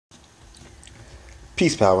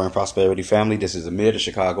Peace, power, and prosperity, family. This is Amir, the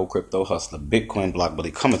Chicago crypto hustler, Bitcoin block bully,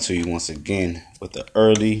 coming to you once again with the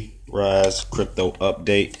early rise crypto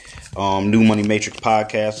update. New Money Matrix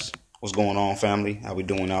podcast. What's going on, family? How we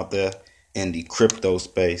doing out there in the crypto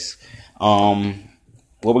space? What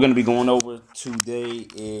we're going to be going over today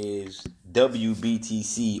is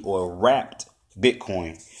WBTC, or Wrapped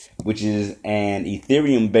Bitcoin, which is an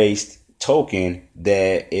Ethereum-based token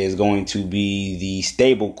that is going to be the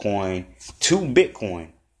stable coin to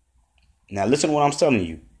Bitcoin. Now listen to what I'm telling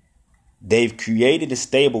you. They've created a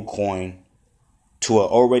stable coin to an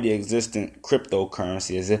already existent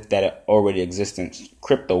cryptocurrency, as if that already existent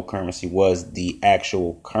cryptocurrency was the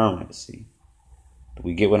actual currency. Do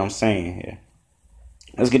we get what I'm saying here?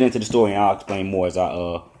 Let's get into the story, and I'll explain more as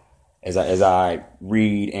I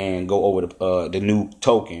read and go over the new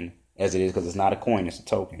token as it is, because it's not a coin, it's a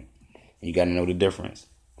token. You got to know the difference.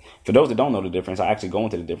 For those that don't know the difference, I actually go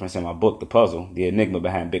into the difference in my book, The Puzzle, The Enigma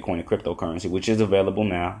Behind Bitcoin and Cryptocurrency, which is available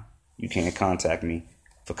now. You can contact me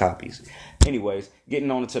for copies. Anyways,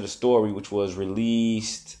 getting on into the story, which was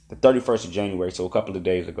released the 31st of January, so a couple of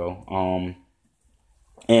days ago.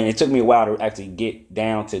 And it took me a while to actually get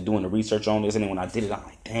down to doing the research on this. And then when I did it, I'm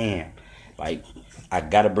like, damn, I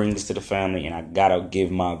got to bring this to the family, and I got to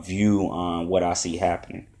give my view on what I see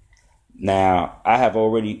happening. Now, I have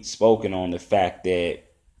already spoken on the fact that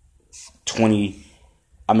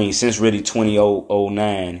since really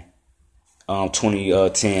 2009,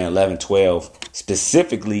 2010, 11, 12,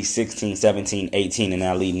 specifically 16, 17, 18, and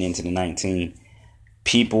now leading into the 19,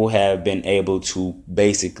 people have been able to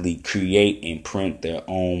basically create and print their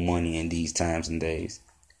own money in these times and days.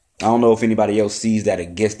 I don't know if anybody else sees that or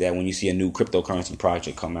gets that when you see a new cryptocurrency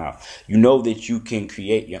project come out. You know that you can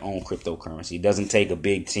create your own cryptocurrency. It doesn't take a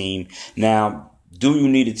big team. Now, do you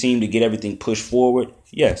need a team to get everything pushed forward?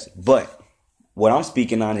 Yes. But what I'm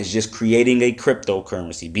speaking on is just creating a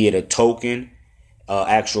cryptocurrency, be it a token,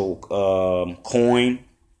 actual coin.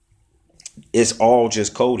 It's all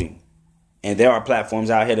just coding. And there are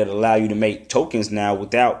platforms out here that allow you to make tokens now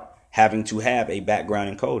without having to have a background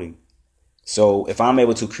in coding. So if I'm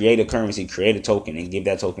able to create a currency, create a token, and give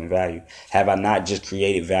that token value, have I not just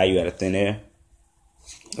created value out of thin air?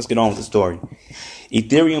 Let's get on with the story.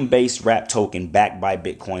 Ethereum-based Wrapped token backed by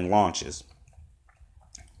Bitcoin launches.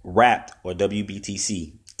 Wrapped, or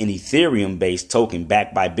WBTC, an Ethereum-based token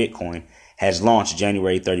backed by Bitcoin, has launched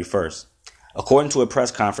January 31st. According to a press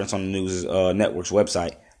conference on the news network's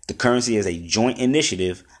website, the currency is a joint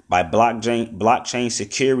initiative by blockchain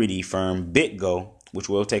security firm BitGo, which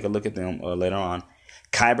we'll take a look at them later on,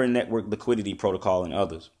 Kyber Network Liquidity Protocol, and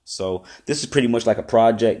others. So this is pretty much like a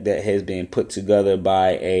project that has been put together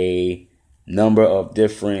by a number of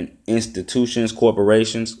different institutions,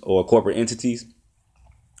 corporations, or corporate entities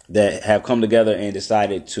that have come together and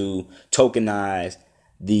decided to tokenize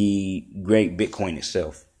the great Bitcoin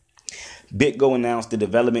itself. BitGo announced the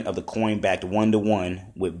development of the coin backed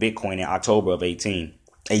 1-to-1 with Bitcoin in October of 18.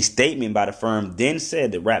 A statement by the firm then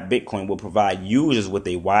said that Wrapped Bitcoin will provide users with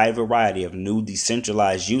a wide variety of new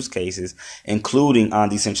decentralized use cases, including on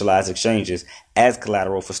decentralized exchanges, as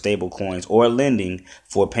collateral for stable coins or lending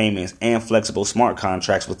for payments, and flexible smart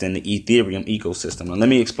contracts within the Ethereum ecosystem. Now, let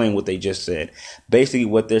me explain what they just said. Basically,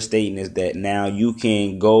 what they're stating is that now you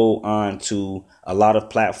can go on to a lot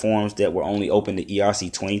of platforms that were only open to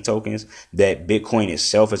ERC20 tokens, that Bitcoin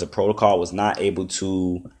itself as a protocol was not able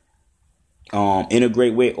to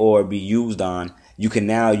integrate with or be used on. You can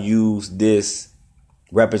now use this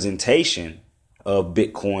representation of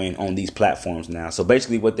Bitcoin on these platforms now. So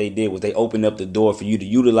basically what they did was they opened up the door for you to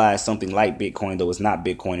utilize something like Bitcoin, though it's not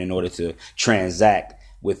Bitcoin, in order to transact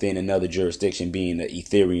within another jurisdiction, being the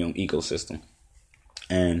Ethereum ecosystem.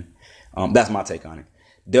 And that's my take on it.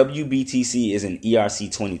 WBTC is an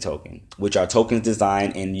ERC20 token, which are tokens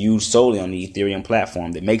designed and used solely on the Ethereum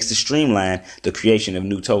platform that makes to streamline the creation of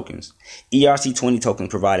new tokens. ERC20 tokens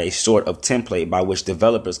provide a sort of template by which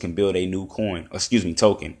developers can build a new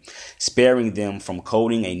token, sparing them from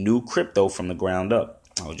coding a new crypto from the ground up.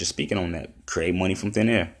 I was just speaking on that. Create money from thin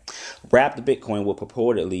air. Wrapped Bitcoin will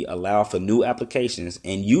purportedly allow for new applications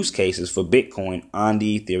and use cases for Bitcoin on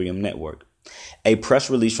the Ethereum network. A press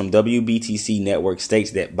release from WBTC Network states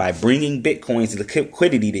that by bringing Bitcoin's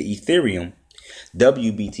liquidity to Ethereum,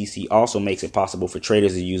 WBTC also makes it possible for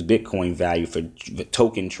traders to use Bitcoin value for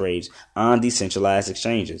token trades on decentralized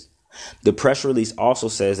exchanges. The press release also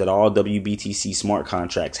says that all WBTC smart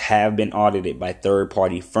contracts have been audited by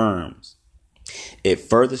third-party firms. It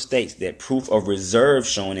further states that proof of reserve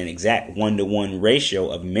showing an exact 1-to-1 ratio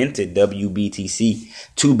of minted WBTC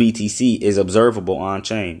to BTC is observable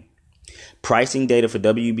on-chain. Pricing data for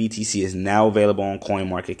WBTC is now available on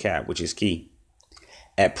CoinMarketCap, which is key.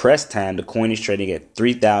 At press time, the coin is trading at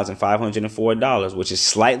 $3,504, which is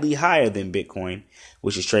slightly higher than Bitcoin,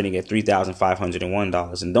 which is trading at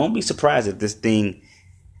 $3,501. And don't be surprised if this thing,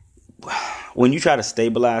 when you try to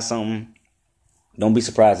stabilize something, don't be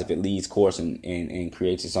surprised if it leads course and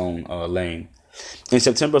creates its own lane. In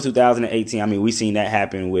September of 2018, I mean, we've seen that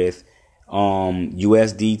happen with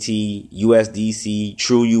USDT, USDC,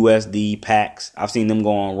 True USD, PAX. I've seen them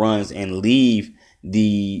go on runs and leave the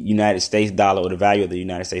United States dollar, or the value of the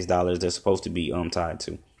United States dollar they're supposed to be tied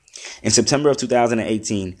to. In September of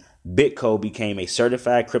 2018, BitCo became a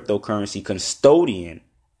certified cryptocurrency custodian.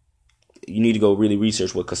 You need to go really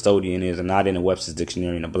research what custodian is, and not in the Webster's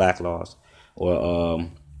Dictionary and the Black Laws or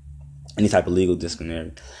any type of legal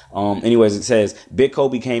dictionary. Anyways, it says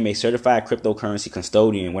BitCo became a certified cryptocurrency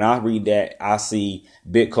custodian. When I read that, I see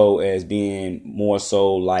BitCo as being more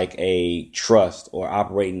so like a trust, or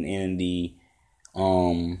operating in the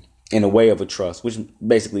in a way of a trust, which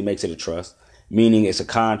basically makes it a trust, meaning it's a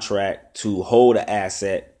contract to hold an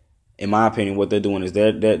asset. In my opinion, what they're doing is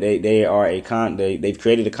they've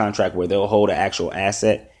created a contract where they'll hold an actual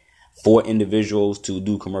asset for individuals to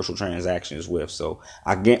do commercial transactions with. So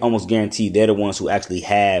I almost guarantee they're the ones who actually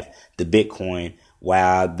have the Bitcoin,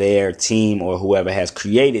 while their team or whoever has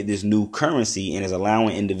created this new currency and is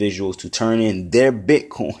allowing individuals to turn in their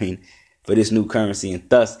Bitcoin for this new currency, and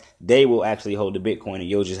thus they will actually hold the Bitcoin, and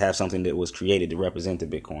you'll just have something that was created to represent the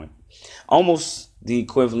Bitcoin. Almost the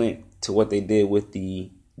equivalent to what they did with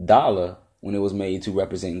the dollar when it was made to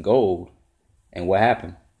represent gold. And what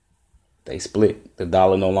happened? They split. The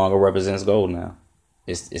dollar no longer represents gold now.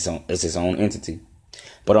 It's its own entity.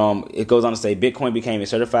 But it goes on to say Bitcoin became a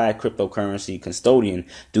certified cryptocurrency custodian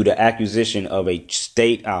due to acquisition of a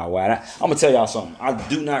state. I'm gonna tell y'all something. I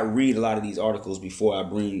do not read a lot of these articles before I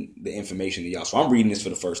bring the information to y'all, so I'm reading this for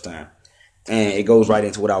the first time. And it goes right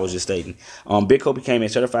into what I was just stating. Bitcoin became a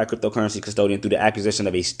certified cryptocurrency custodian through the acquisition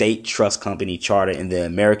of a state trust company charter in the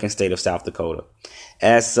American state of South Dakota.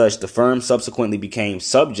 As such, the firm subsequently became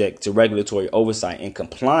subject to regulatory oversight and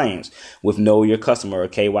compliance with Know Your Customer, or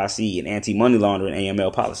KYC, and anti-money laundering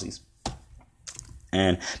AML policies.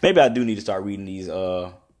 And maybe I do need to start reading these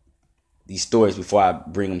stories before I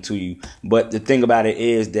bring them to you. But the thing about it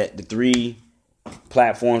is that the three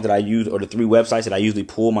platforms that I use, or the three websites that I usually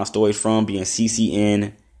pull my stories from, being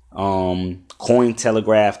CCN,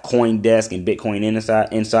 Cointelegraph, CoinDesk, and Bitcoin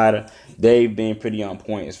Insider, they've been pretty on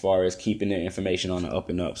point as far as keeping their information on the up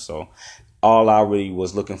and up. So all I really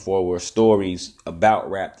was looking for were stories about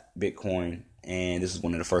wrapped Bitcoin, and this is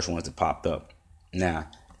one of the first ones that popped up. Now,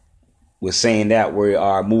 with saying that, we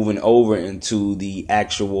are moving over into the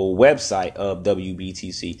actual website of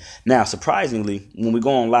WBTC. Now, surprisingly, when we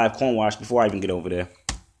go on Live CoinWatch, before I even get over there,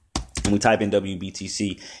 and we type in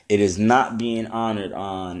WBTC, it is not being honored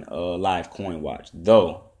on Live CoinWatch.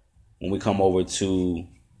 Though, when we come over to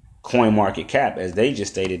CoinMarketCap, as they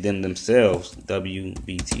just stated themselves,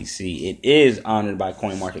 WBTC, it is honored by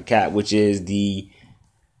CoinMarketCap, which is the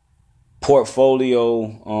portfolio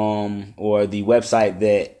or the website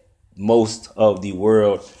that most of the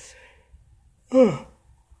world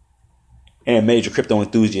and major crypto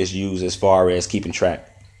enthusiasts use as far as keeping track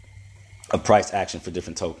of price action for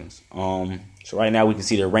different tokens. So right now we can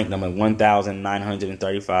see their rank number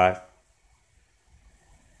 1,935.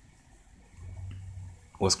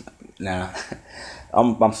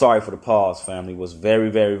 I'm sorry for the pause, family. Was very,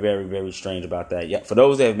 very, very, very strange about that. Yeah, for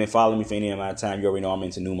those that have been following me for any amount of time, you already know I'm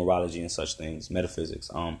into numerology and such things, metaphysics.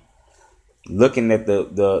 Looking at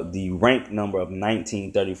the rank number of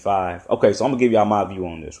 1935. Okay, so I'm gonna give y'all my view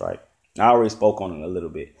on this, right? I already spoke on it a little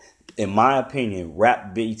bit. In my opinion,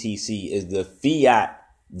 Wrapped BTC is the fiat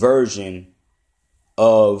version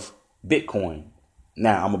of Bitcoin.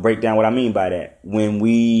 Now, I'm gonna break down what I mean by that. When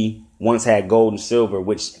we once had gold and silver,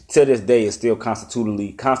 which to this day is still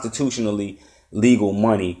constitutionally legal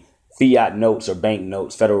money, fiat notes or bank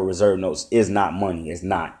notes, Federal Reserve notes, is not money. It's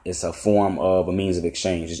not. It's a form of a means of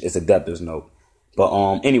exchange. It's a debtor's note. But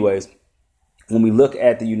anyways, when we look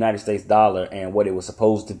at the United States dollar and what it was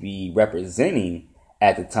supposed to be representing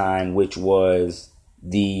at the time, which was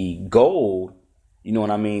the gold, you know what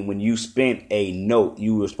I mean? When you spent a note,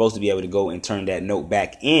 you were supposed to be able to go and turn that note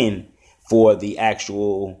back in for the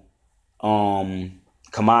actual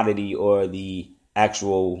commodity or the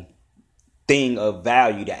actual thing of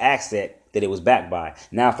value, the asset that it was backed by.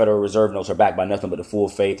 Now Federal Reserve notes are backed by nothing but the full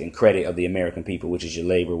faith and credit of the American people, which is your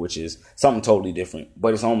labor, which is something totally different.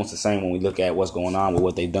 But it's almost the same when we look at what's going on with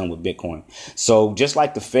what they've done with Bitcoin. So just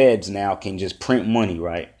like the feds now can just print money,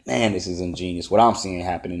 right? Man, this is ingenious. What I'm seeing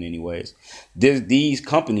happening anyways. These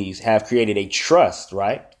companies have created a trust,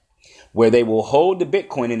 right? Where they will hold the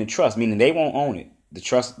Bitcoin in the trust, meaning they won't own it. The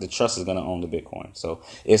trust is going to own the Bitcoin. So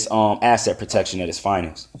it's asset protection at its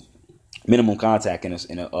finest. Minimum contact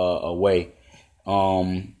in a way.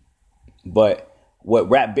 But what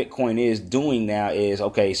Wrap Bitcoin is doing now is,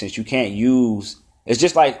 okay, since you can't use, it's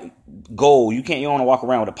just like gold. You don't want to walk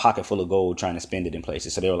around with a pocket full of gold trying to spend it in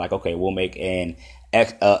places. So they were like, okay, we'll make a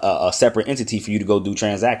separate entity for you to go do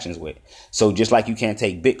transactions with. So just like you can't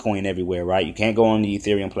take Bitcoin everywhere, right? You can't go on the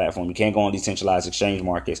Ethereum platform. You can't go on decentralized exchange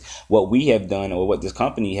markets. What we have done, or what this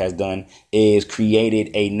company has done, is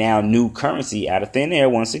created a now new currency out of thin air.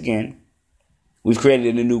 Once again, we've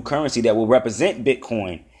created a new currency that will represent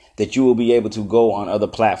Bitcoin, that you will be able to go on other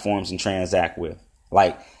platforms and transact with.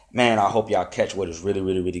 Like, man, I hope y'all catch what is really,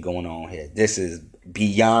 really, really going on here. This is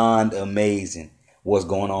beyond amazing what's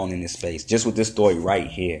going on in this space. Just with this story right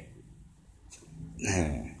here.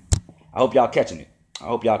 I hope y'all catching it.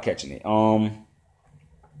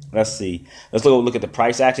 Let's see. Let's look at the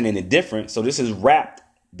price action and the difference. So this is wrapped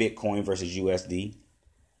Bitcoin versus USD.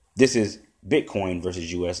 This is Bitcoin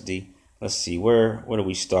versus USD. Let's see. Where do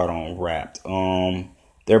we start on wrapped?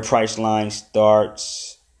 Their price line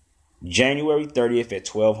starts January 30th at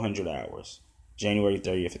 1200 hours. January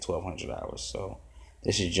 30th at 1200 hours. So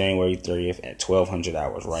this is January 30th at 1200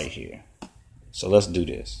 hours right here. So let's do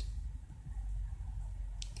this.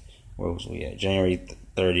 Where was we at? January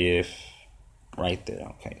 30th, right there.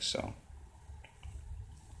 Okay, so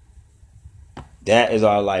that is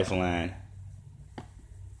our lifeline.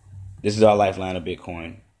 This is our lifeline of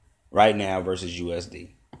Bitcoin right now versus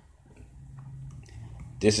USD.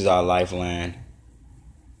 This is our lifeline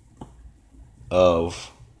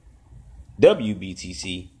of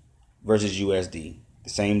WBTC versus USD. The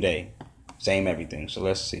same day, same everything. So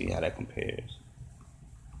let's see how that compares.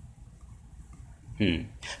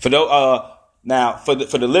 For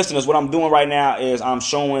the listeners, what I'm doing right now is I'm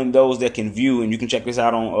showing those that can view, and you can check this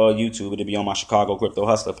out on YouTube. It'll be on my Chicago Crypto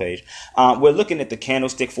Hustler page. We're looking at the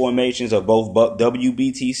candlestick formations of both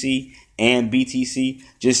WBTC and BTC,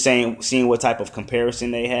 just seeing what type of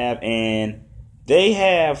comparison they have, and they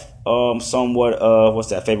have somewhat of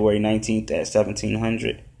February 19th at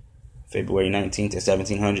 1700. February 19th at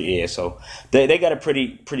 1700. Yeah, so they got a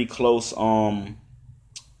pretty close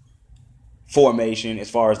formation as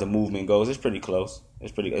far as the movement goes. It's pretty close.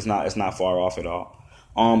 It's not far off at all.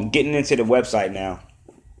 Getting into the website now.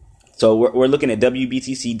 So we're looking at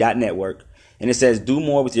WBTC.network, and it says do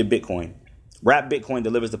more with your Bitcoin. Wrap Bitcoin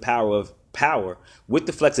delivers the power with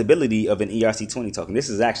the flexibility of an ERC20 token. This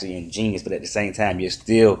is actually ingenious, but at the same time, you're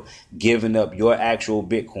still giving up your actual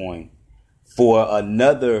Bitcoin for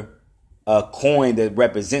another coin that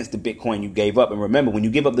represents the Bitcoin you gave up. And remember, when you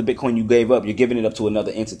give up the Bitcoin you gave up, you're giving it up to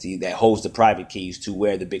another entity that holds the private keys to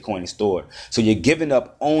where the Bitcoin is stored. So you're giving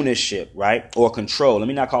up ownership, right? Or control. Let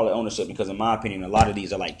me not call it ownership, because in my opinion, a lot of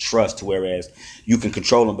these are like trust, whereas you can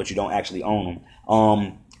control them, but you don't actually own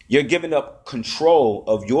them. You're giving up control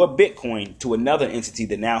of your Bitcoin to another entity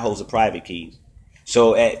that now holds the private keys.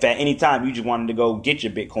 So if at any time you just wanted to go get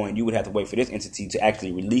your Bitcoin, you would have to wait for this entity to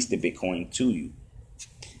actually release the Bitcoin to you.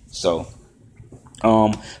 So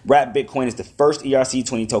Wrap Bitcoin is the first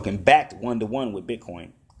ERC20 token backed one-to-one with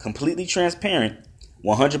Bitcoin. Completely transparent,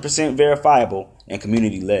 100% verifiable, and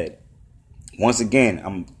community-led. Once again,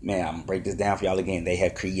 I'm gonna break this down for y'all again. They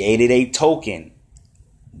have created a token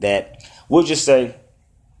that, we'll just say,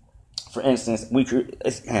 for instance, they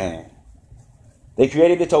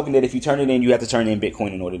created a token that if you turn it in, you have to turn in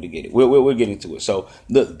Bitcoin in order to get it. We're getting to it. So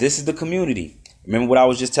look, this is the community. Remember what I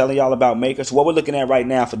was just telling y'all about Maker? So what we're looking at right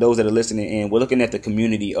now, for those that are listening in, we're looking at the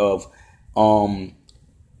community of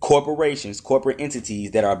corporations, corporate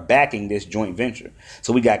entities that are backing this joint venture.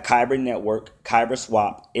 So we got Kyber Network, Kyber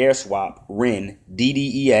Swap, AirSwap, Ren,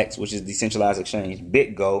 DDEX, which is decentralized exchange,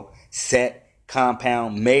 BitGo, Set,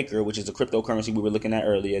 Compound, Maker, which is a cryptocurrency we were looking at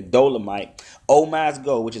earlier, Dolomite, Omas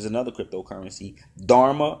Go, which is another cryptocurrency,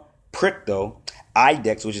 Dharma, Pricto,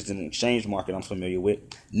 IDEX, which is an exchange market I'm familiar with,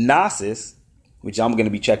 Gnosis, which I'm going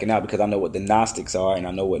to be checking out because I know what the Gnostics are and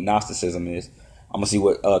I know what Gnosticism is. I'm going to see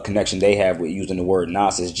what connection they have with using the word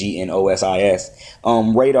Gnosis, Gnosis.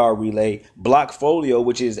 Radar Relay, Blockfolio,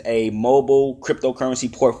 which is a mobile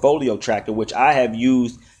cryptocurrency portfolio tracker, which I have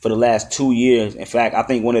used for the last 2 years. In fact, I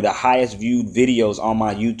think one of the highest viewed videos on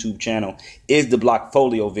my YouTube channel is the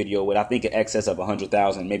Blockfolio video with, I think, an excess of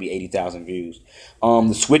 100,000, maybe 80,000 views. The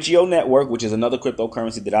Switcheo Network, which is another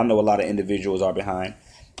cryptocurrency that I know a lot of individuals are behind.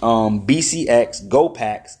 BCX,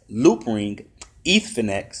 GoPax, Loopring,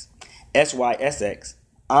 ETHFinex, SYSX,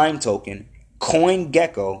 IM Token,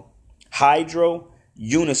 CoinGecko, Hydro,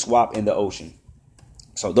 Uniswap, and the Ocean.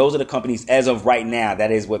 So those are the companies as of right now.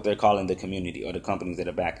 That is what they're calling the community, or the companies that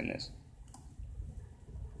are backing this.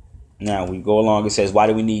 Now we go along. It says, why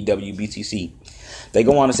do we need WBTC? They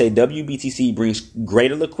go on to say WBTC brings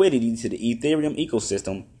greater liquidity to the Ethereum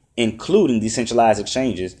ecosystem, including decentralized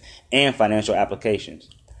exchanges and financial applications.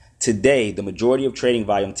 Today, the majority of trading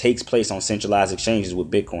volume takes place on centralized exchanges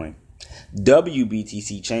with Bitcoin.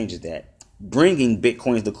 WBTC changes that, bringing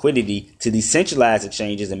Bitcoin's liquidity to decentralized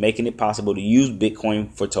exchanges and making it possible to use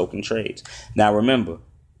Bitcoin for token trades. Now remember,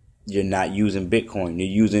 you're not using Bitcoin. You're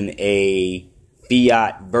using a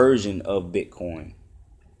fiat version of Bitcoin.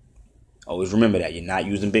 Always remember that. You're not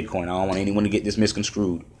using Bitcoin. I don't want anyone to get this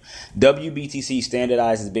misconstrued. WBTC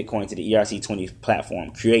standardizes Bitcoin to the ERC20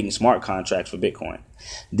 platform, creating smart contracts for Bitcoin.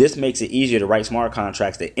 This makes it easier to write smart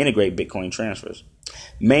contracts that integrate Bitcoin transfers.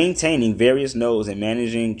 Maintaining various nodes and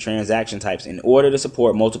managing transaction types in order to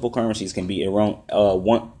support multiple currencies can be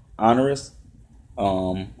onerous. I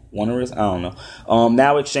don't know.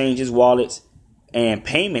 Now exchanges, wallets, and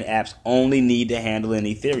payment apps only need to handle an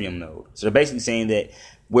Ethereum node. So they're basically saying that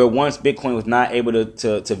where once Bitcoin was not able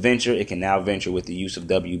to venture, it can now venture with the use of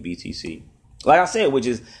WBTC. Like I said,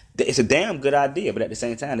 it's a damn good idea, but at the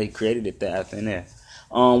same time, they created it out there.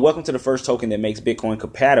 Welcome to the first token that makes Bitcoin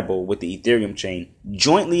compatible with the Ethereum chain,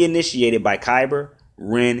 jointly initiated by Kyber,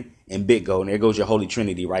 Ren, and BitGo. And there goes your holy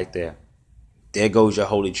trinity right there. There goes your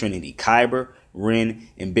holy trinity. Kyber, Ren,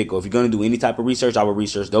 and BitGo. If you're going to do any type of research, I would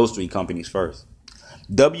research those three companies first.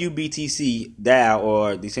 WBTC DAO,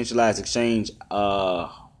 or Decentralized Exchange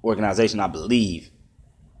Organization, I believe.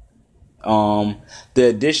 The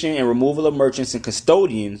addition and removal of merchants and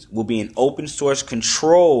custodians will be an open source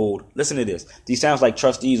controlled. Listen to this. These sounds like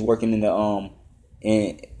trustees working in the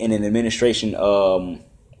in an administration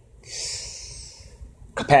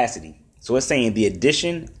capacity. So it's saying the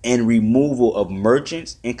addition and removal of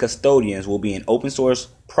merchants and custodians will be an open source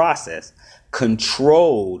process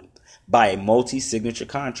controlled by a multi-signature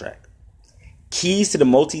contract. Keys to the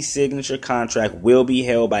multi-signature contract will be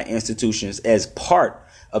held by institutions as part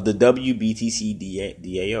of the WBTC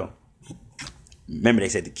DAO. Remember, they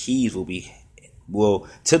said the keys will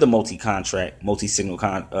to the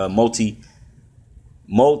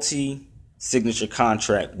multi-signature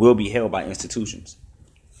contract will be held by institutions.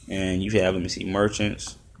 And you have, let me see,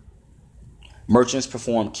 merchants. Merchants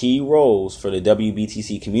perform key roles for the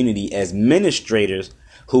WBTC community as administrators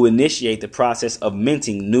who initiate the process of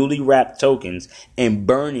minting newly wrapped tokens and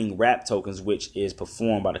burning wrapped tokens, which is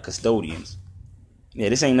performed by the custodians. Yeah,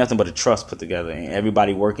 this ain't nothing but a trust put together, and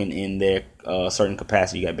everybody working in their certain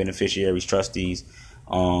capacity. You got beneficiaries, trustees.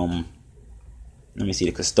 Let me see,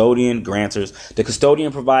 the custodian, grantors. The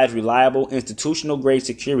custodian provides reliable institutional-grade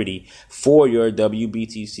security for your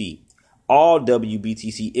WBTC. All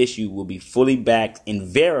WBTC issued will be fully backed and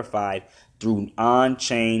verified through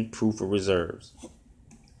on-chain proof of reserves.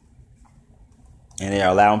 And they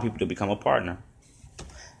are allowing people to become a partner.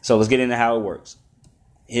 So let's get into how it works.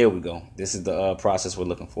 Here we go. This is the process we're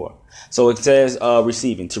looking for. So it says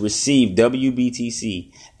receiving. To receive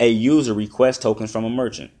WBTC, a user requests tokens from a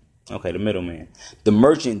merchant. Okay, the middleman. The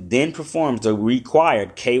merchant then performs the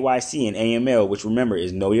required KYC and AML, which, remember,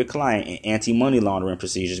 is know your client and anti-money laundering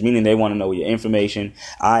procedures, meaning they want to know your information,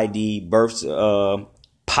 ID, births,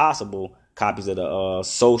 possible copies of the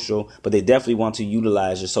social, but they definitely want to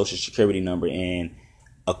utilize your social security number and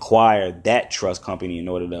acquire that trust company in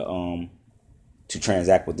order to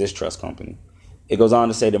transact with this trust company. It goes on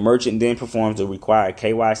to say the merchant then performs the required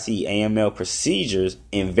KYC AML procedures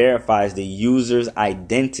and verifies the user's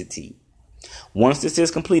identity. Once this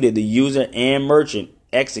is completed, the user and merchant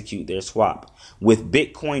execute their swap, with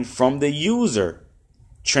Bitcoin from the user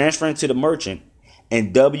transferring to the merchant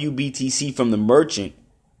and WBTC from the merchant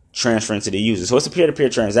transferring to the user. So it's a peer-to-peer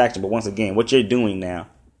transaction, but once again, what you're doing now,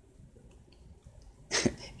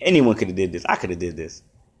 anyone could have did this. I could have did this.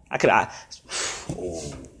 Okay.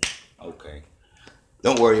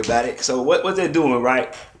 Don't worry about it. So what they're doing,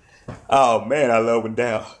 right? Oh man, I love when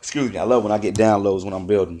I love when I get downloads when I'm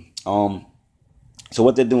building. So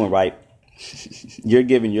what they're doing, right? You're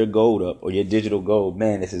giving your gold up, or your digital gold.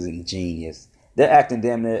 Man, this is ingenious. They're acting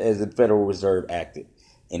damn near as the Federal Reserve acted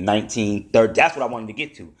in 1930. That's what I wanted to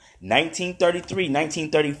get to. 1933,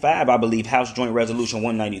 1935, I believe House Joint Resolution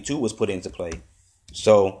 192 was put into play.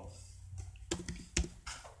 So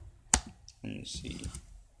let me see.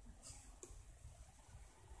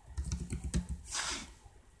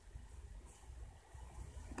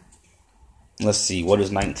 Let's see, what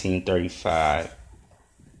is 1935?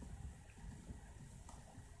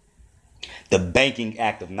 The Banking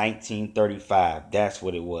Act of 1935. That's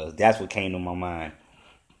what it was. That's what came to my mind.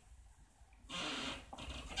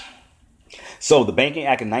 So the Banking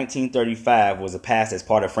Act of 1935 was passed as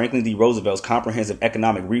part of Franklin D. Roosevelt's comprehensive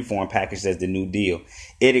economic reform package as the New Deal.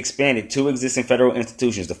 It expanded two existing federal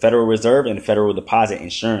institutions, the Federal Reserve and the Federal Deposit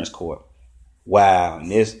Insurance Corp. Wow. And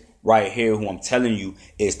this right here, who I'm telling you,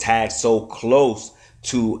 is tagged so close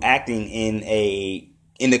to acting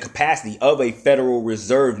in the capacity of a Federal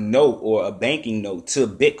Reserve note or a banking note to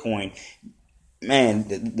Bitcoin. Man,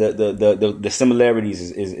 the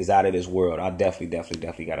similarities is out of this world. I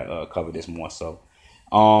definitely gotta cover this more. So,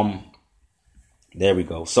 there we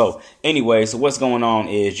go. So anyway, so what's going on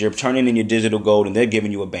is you're turning in your digital gold and they're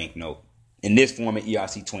giving you a banknote in this form of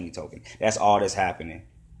ERC20 token. That's all that's happening.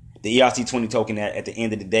 The ERC20 token at the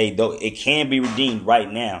end of the day, though, it can be redeemed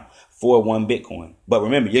right now for 1 Bitcoin. But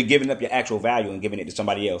remember, you're giving up your actual value and giving it to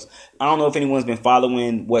somebody else. I don't know if anyone's been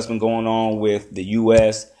following what's been going on with the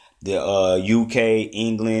U.S., the UK,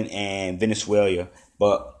 England, and Venezuela.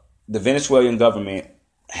 But the Venezuelan government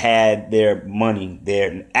had their money,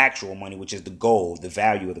 their actual money, which is the gold, the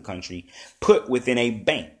value of the country, put within a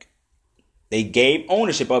bank. They gave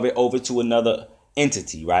ownership of it over to another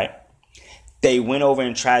entity, right? They went over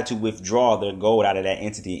and tried to withdraw their gold out of that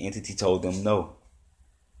entity. The entity told them no.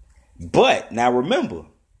 But now remember,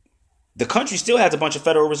 the country still has a bunch of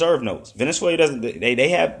Federal Reserve notes. Venezuela doesn't. They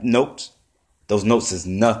have notes. Those notes is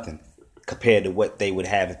nothing compared to what they would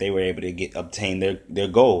have if they were able to obtain their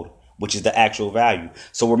gold, which is the actual value.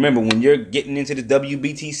 So remember, when you're getting into the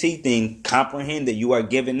WBTC thing, comprehend that you are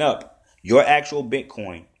giving up your actual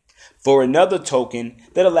Bitcoin for another token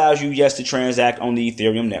that allows you, yes, to transact on the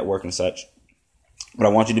Ethereum network and such. But I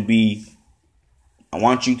want you to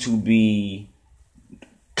be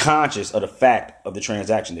conscious of the fact of the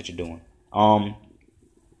transaction that you're doing.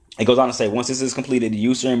 It goes on to say, once this is completed, the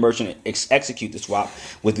user and merchant execute the swap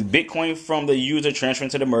with Bitcoin from the user transferring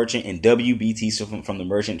to the merchant and WBT from the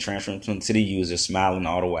merchant transferring to the user, smiling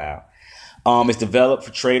all the while. It's developed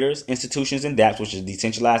for traders, institutions, and dApps, which is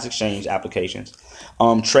decentralized exchange applications.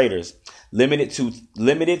 Traders, limited to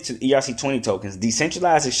ERC20 tokens,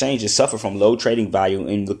 decentralized exchanges suffer from low trading value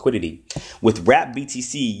and liquidity. With Wrapped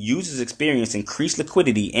BTC, users experience increased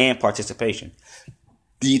liquidity and participation.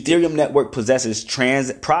 The Ethereum network processes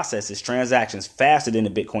transactions faster than the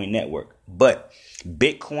Bitcoin network, but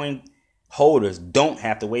Bitcoin holders don't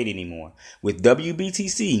have to wait anymore. With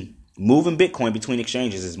WBTC, moving Bitcoin between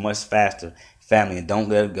exchanges is much faster. Family, and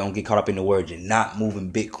don't get caught up in the word. You're not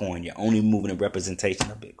moving Bitcoin. You're only moving a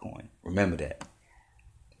representation of Bitcoin. Remember that.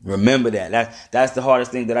 That's the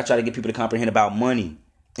hardest thing that I try to get people to comprehend about money.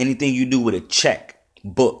 Anything you do with a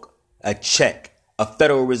checkbook, a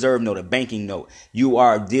Federal Reserve note, a banking note, you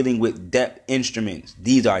are dealing with debt instruments.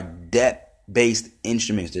 These are debt-based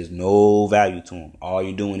instruments. There's no value to them. All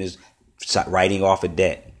you're doing is writing off a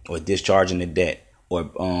debt or discharging a debt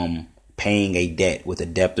or paying a debt with a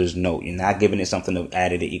debtor's note. You're not giving it something of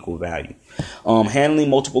added or equal value.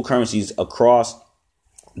 Handling multiple currencies across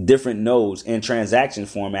different nodes in transaction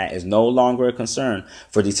format is no longer a concern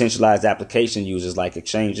for decentralized application users like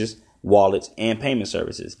exchanges, wallets, and payment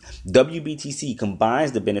services. WBTC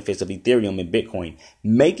combines the benefits of Ethereum and Bitcoin,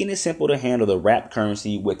 making it simple to handle the wrapped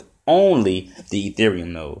currency with only the Ethereum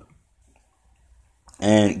node.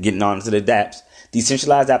 And getting on to the dApps,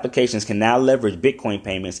 decentralized applications can now leverage Bitcoin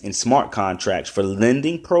payments and smart contracts for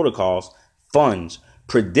lending protocols, funds,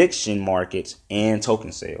 prediction markets, and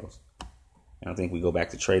token sales. And I think we go back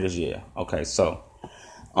to traders. Yeah. Okay. So,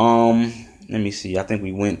 let me see. I think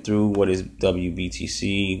we went through what is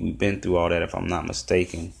WBTC. We've been through all that, if I'm not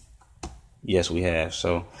mistaken. Yes, we have.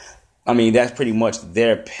 So, I mean, that's pretty much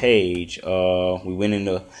their page. We went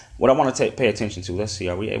into what I want to pay attention to. Let's see.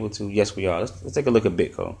 Are we able to? Yes, we are. Let's take a look at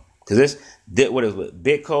BitCo. Because what is it?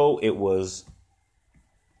 BitCo, it was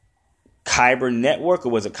Kyber Network,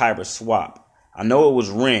 or was it Kyber Swap? I know it was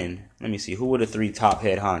Ren. Let me see. Who were the 3 top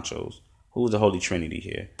head honchos? Who was the Holy Trinity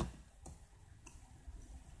here?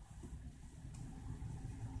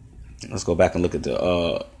 Let's go back and look at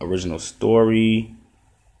the original story.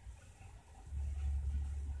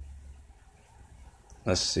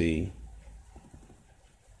 Let's see.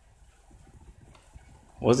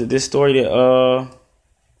 Was it this story that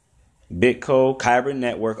BitCo, Kyber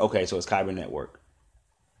Network? Okay, so it's Kyber Network.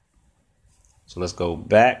 So let's go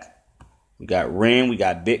back. We got Ren, we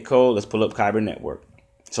got BitCo. Let's pull up Kyber Network.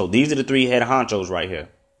 So these are the 3 head honchos right here.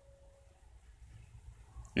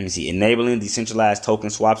 Let me see. Enabling decentralized token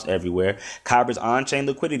swaps everywhere. Kyber's on-chain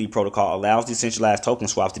liquidity protocol allows decentralized token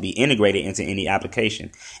swaps to be integrated into any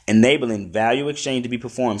application, enabling value exchange to be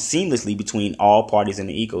performed seamlessly between all parties in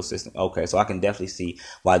the ecosystem. Okay, so I can definitely see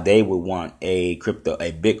why they would want a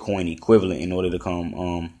Bitcoin equivalent in order to come.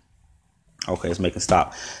 Okay, it's making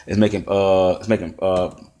stop. It's making.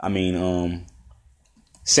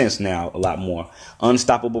 sense now a lot more.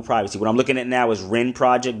 Unstoppable privacy. What I'm looking at now is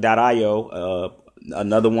renproject.io,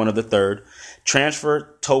 another one of the third.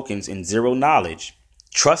 Transfer tokens in zero knowledge.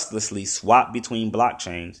 Trustlessly swap between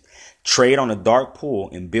blockchains. Trade on a dark pool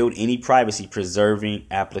and build any privacy preserving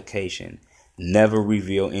application. Never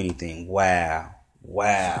reveal anything. Wow.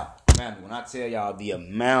 Man, when I tell y'all the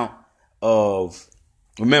amount of...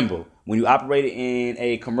 Remember, when you operate in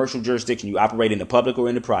a commercial jurisdiction, you operate in the public or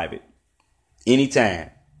in the private. Anytime.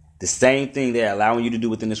 The same thing they're allowing you to do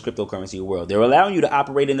within this cryptocurrency world. They're allowing you to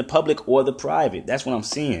operate in the public or the private. That's what I'm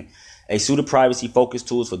seeing. A suite of privacy-focused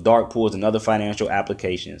tools for dark pools and other financial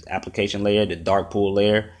applications. Application layer, the dark pool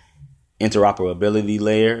layer, interoperability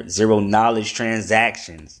layer, zero knowledge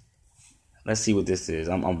transactions. Let's see what this is.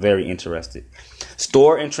 I'm very interested.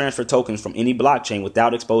 Store and transfer tokens from any blockchain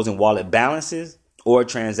without exposing wallet balances or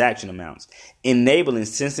transaction amounts, enabling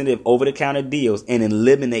sensitive over-the-counter deals and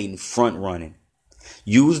eliminating front running.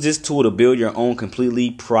 Use this tool to build your own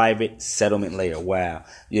completely private settlement layer. Wow.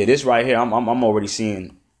 Yeah, this right here, I'm already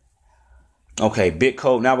seeing. Okay,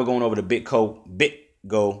 BitGo. Now we're going over to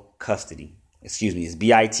BitGo custody. Excuse me, it's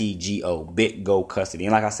BITGO, BitGo custody.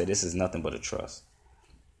 And like I said, this is nothing but a trust.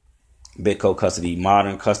 BitGo custody,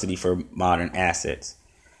 modern custody for modern assets.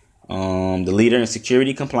 The leader in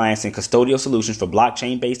security, compliance, and custodial solutions for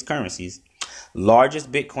blockchain-based currencies.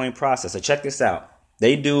 Largest Bitcoin processor. Check this out.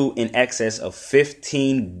 They do in excess of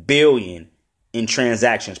 15 billion in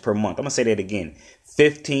transactions per month. I'm going to say that again.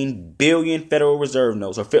 15 billion Federal Reserve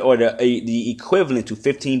notes, or the equivalent to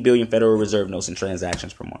 15 billion Federal Reserve notes in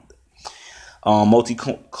transactions per month.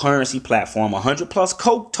 Multi-currency platform, 100 plus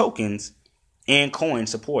tokens and coins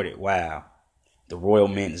supported. Wow. The Royal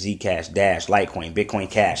Mint, Zcash, Dash, Litecoin, Bitcoin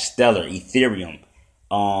Cash, Stellar, Ethereum,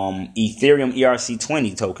 Ethereum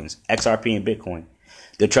ERC20 tokens, XRP, and Bitcoin.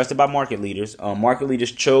 They're trusted by market leaders. Market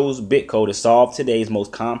leaders chose BitGo to solve today's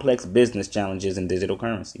most complex business challenges in digital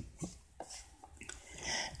currency.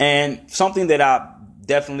 And something that I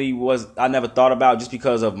never thought about just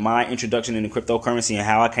because of my introduction into cryptocurrency and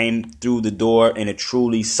how I came through the door in a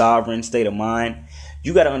truly sovereign state of mind.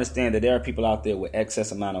 You got to understand that there are people out there with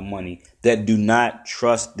excess amount of money that do not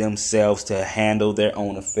trust themselves to handle their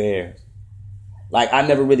own affairs. Like, I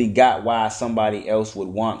never really got why somebody else would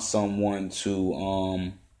want someone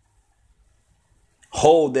to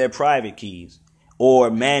hold their private keys or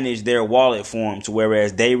manage their wallet for them, to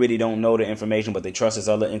whereas they really don't know the information, but they trust this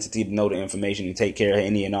other entity to know the information and take care of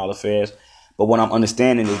any and all affairs. But what I'm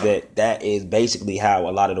understanding is that is basically how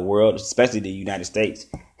a lot of the world, especially the United States,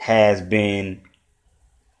 has been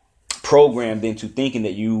programmed into thinking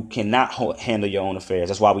that you cannot handle your own affairs.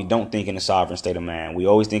 That's why we don't think in a sovereign state of mind. We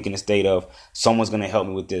always think in a state of someone's going to help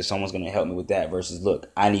me with this, someone's going to help me with that, versus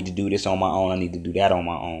look, I need to do this on my own, I need to do that on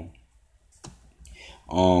my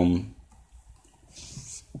own.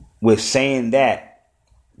 With saying that,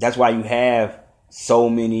 that's why you have so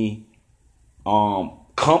many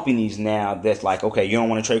companies now that's like, okay, you don't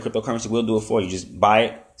want to trade cryptocurrency, we'll do it for you. Just buy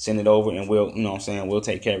it, send it over, and we'll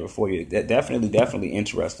take care of it for you. That definitely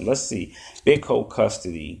interesting. Let's see. BitGo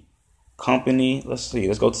custody company. Let's see.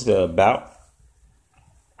 Let's go to the about.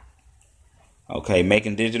 Okay,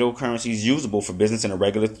 making digital currencies usable for business in a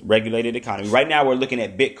regulated economy. Right now, we're looking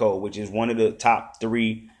at BitGo, which is one of the top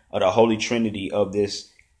three of the holy trinity of this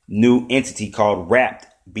new entity called Wrapped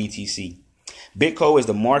BTC. BitGo is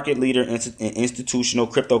the market leader in institutional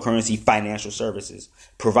cryptocurrency financial services,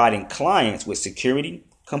 providing clients with security,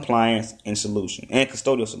 compliance, and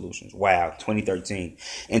custodial solutions. Wow, 2013.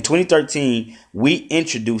 In 2013, we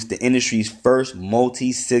introduced the industry's first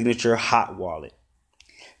multi-signature hot wallet.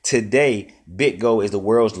 Today, BitGo is the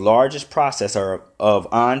world's largest processor of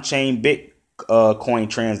on-chain Bitcoin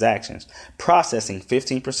transactions, processing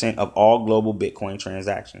 15% of all global Bitcoin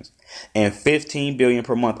transactions and 15 billion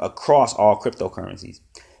per month across all cryptocurrencies.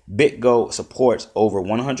 BitGo supports over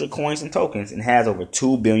 100 coins and tokens and has over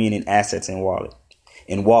 2 billion in assets in wallet.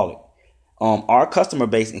 Our customer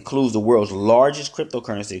base includes the world's largest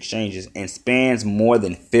cryptocurrency exchanges and spans more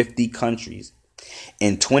than 50 countries.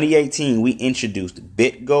 In 2018, we introduced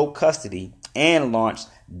BitGo Custody and launched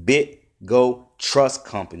BitGo Trust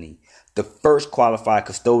Company, the first qualified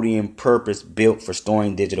custodian purpose built for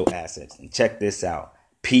storing digital assets. And check this out.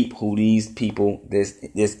 Peep who these people,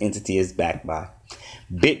 this entity is backed by.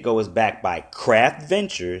 BitGo is backed by Craft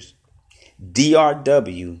Ventures,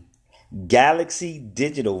 DRW, Galaxy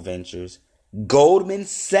Digital Ventures, Goldman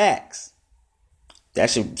Sachs. That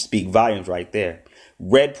should speak volumes right there.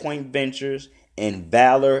 Redpoint Ventures and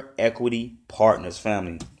Valor Equity Partners,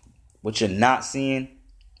 family. What you're not seeing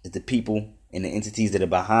is the people and the entities that are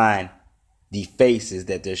behind the faces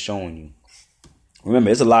that they're showing you. Remember,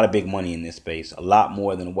 there's a lot of big money in this space, a lot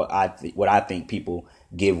more than what I think people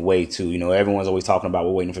give way to. You know, everyone's always talking about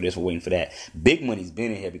we're waiting for this, we're waiting for that. Big money's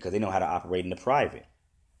been in here because they know how to operate in the private.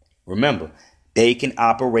 Remember, they can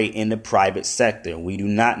operate in the private sector. We do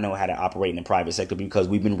not know how to operate in the private sector because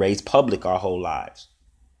we've been raised public our whole lives.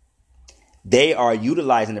 They are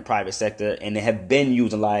utilizing the private sector, and they have been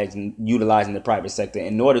utilizing the private sector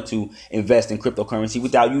in order to invest in cryptocurrency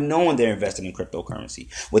without you knowing they're investing in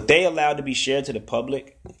cryptocurrency. What they allow to be shared to the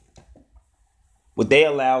public, what they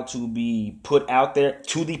allow to be put out there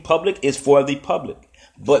to the public is for the public.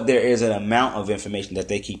 But there is an amount of information that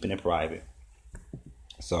they keep in it private.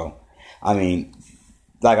 So, I mean,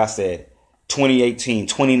 like I said, 2018,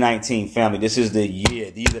 2019, family, this is the year.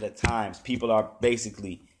 These are the times. People are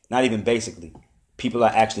people are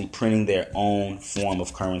actually printing their own form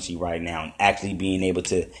of currency right now and actually being able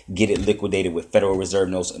to get it liquidated with Federal Reserve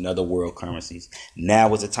notes and other world currencies.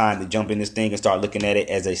 Now is the time to jump in this thing and start looking at it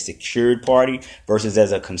as a secured party versus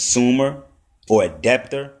as a consumer or a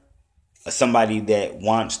debtor, somebody that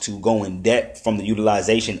wants to go in debt from the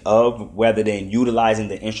utilization of, rather than utilizing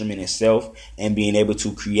the instrument itself and being able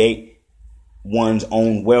to create one's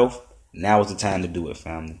own wealth. Now is the time to do it,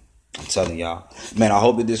 family. I'm telling y'all, man, I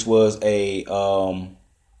hope that this was a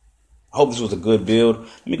good build.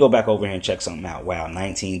 Let me go back over here and check something out. Wow,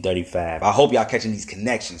 1935. I hope y'all catching these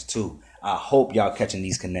connections too.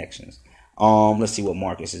 Let's see what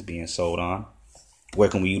markets is being sold on. Where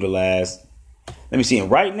can we utilize? Let me see. And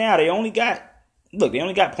right now they only got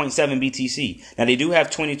 0.7 BTC. Now they do have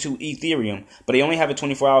 22 Ethereum, but they only have a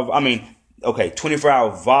 24-hour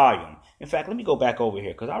volume. In fact, let me go back over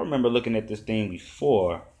here because I remember looking at this thing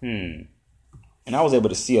before. And I was able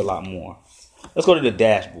to see a lot more. Let's go to the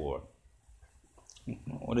dashboard.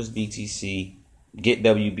 What is BTC? Get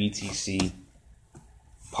WBTC.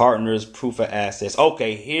 Partners, proof of assets.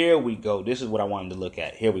 Okay, here we go. This is what I wanted to look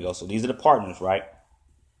at. Here we go. So these are the partners, right?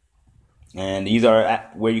 And these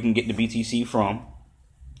are where you can get the BTC from.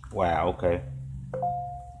 Wow, okay.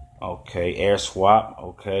 Okay, AirSwap,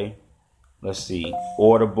 okay. Let's see.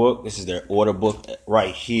 Order book. This is their order book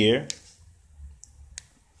right here.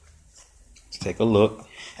 Let's take a look.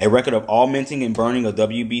 A record of all minting and burning of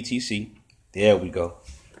WBTC. There we go.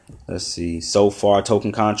 Let's see. So far,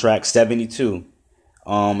 token contract 72.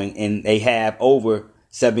 And they have over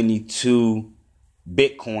 72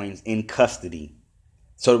 Bitcoins in custody.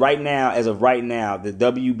 So right now, as of right now, the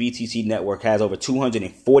WBTC network has over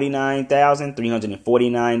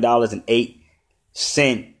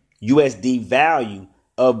 $249,349.08 USD value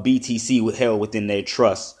of BTC held within their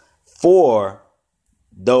trust for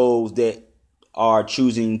those that are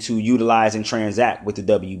choosing to utilize and transact with the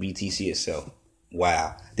WBTC itself.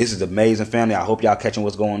 Wow. This is amazing, family. I hope y'all catching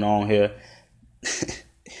what's going on here.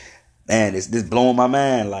 Man, this blowing my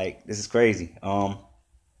mind. Like, this is crazy.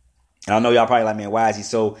 And I know y'all probably like, man, why is he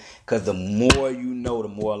so? Because the more you know, the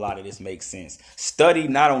more a lot of this makes sense. Study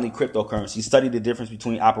not only cryptocurrency, study the difference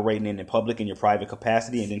between operating in the public and your private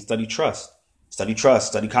capacity, and then study trust. Study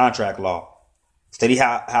contract law. Study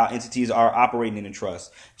how entities are operating in a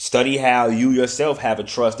trust. Study how you yourself have a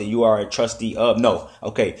trust that you are a trustee of. No,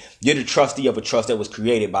 okay. You're the trustee of a trust that was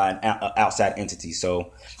created by an outside entity.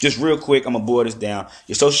 So just real quick, I'm going to boil this down.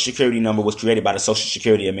 Your social security number was created by the Social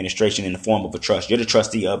Security Administration in the form of a trust. You're the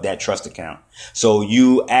trustee of that trust account. So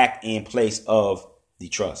you act in place of the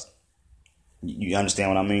trust. You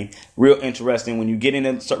understand what I mean? Real interesting. When you get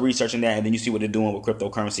into start researching that and then you see what they're doing with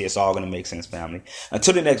cryptocurrency, it's all going to make sense, family.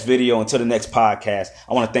 Until the next video, until the next podcast,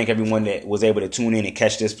 I want to thank everyone that was able to tune in and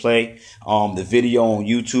catch this play. The video on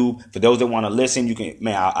YouTube. For those that want to listen, you can,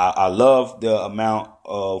 man, I love the amount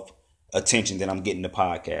of attention that I'm getting the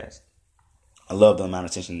podcast. I love the amount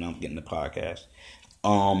of attention that I'm getting the podcast.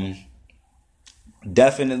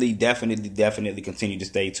 Definitely continue to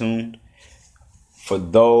stay tuned. For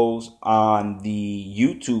those on the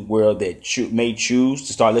YouTube world that may choose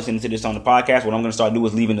to start listening to this on the podcast, what I'm going to start doing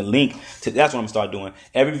is leaving the link to, that's what I'm going to start doing.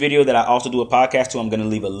 Every video that I also do a podcast to, I'm going to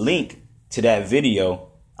leave a link to that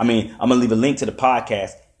video. I'm going to leave a link to the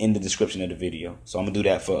podcast in the description of the video. So I'm going to do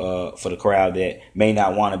that for the crowd that may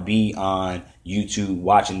not want to be on YouTube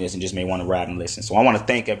watching this and just may want to ride and listen. So I want to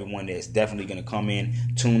thank everyone that's definitely going to come in,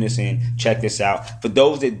 tune this in, check this out. For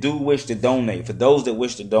those that do wish to donate,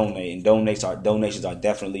 and donations are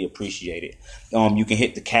definitely appreciated. You can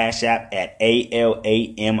hit the Cash App at ALAMIRAK.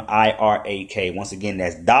 Once again,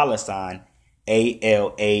 that's $ALAMIRAK,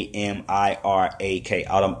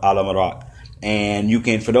 Alamarak. And you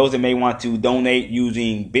can, for those that may want to donate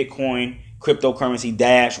using Bitcoin, cryptocurrency,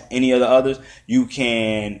 Dash, any of the others, you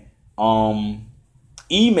can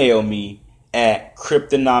email me at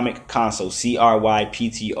Cryptonomic Consul,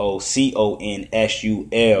 CRYPTOCONSUL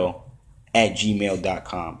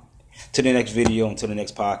 @gmail.com. To the next video, until the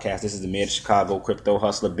next podcast, this is the Mayor of Chicago, Crypto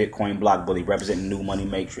Hustler, Bitcoin Block Bully, representing New Money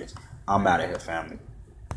Matrix. I'm out of here, family.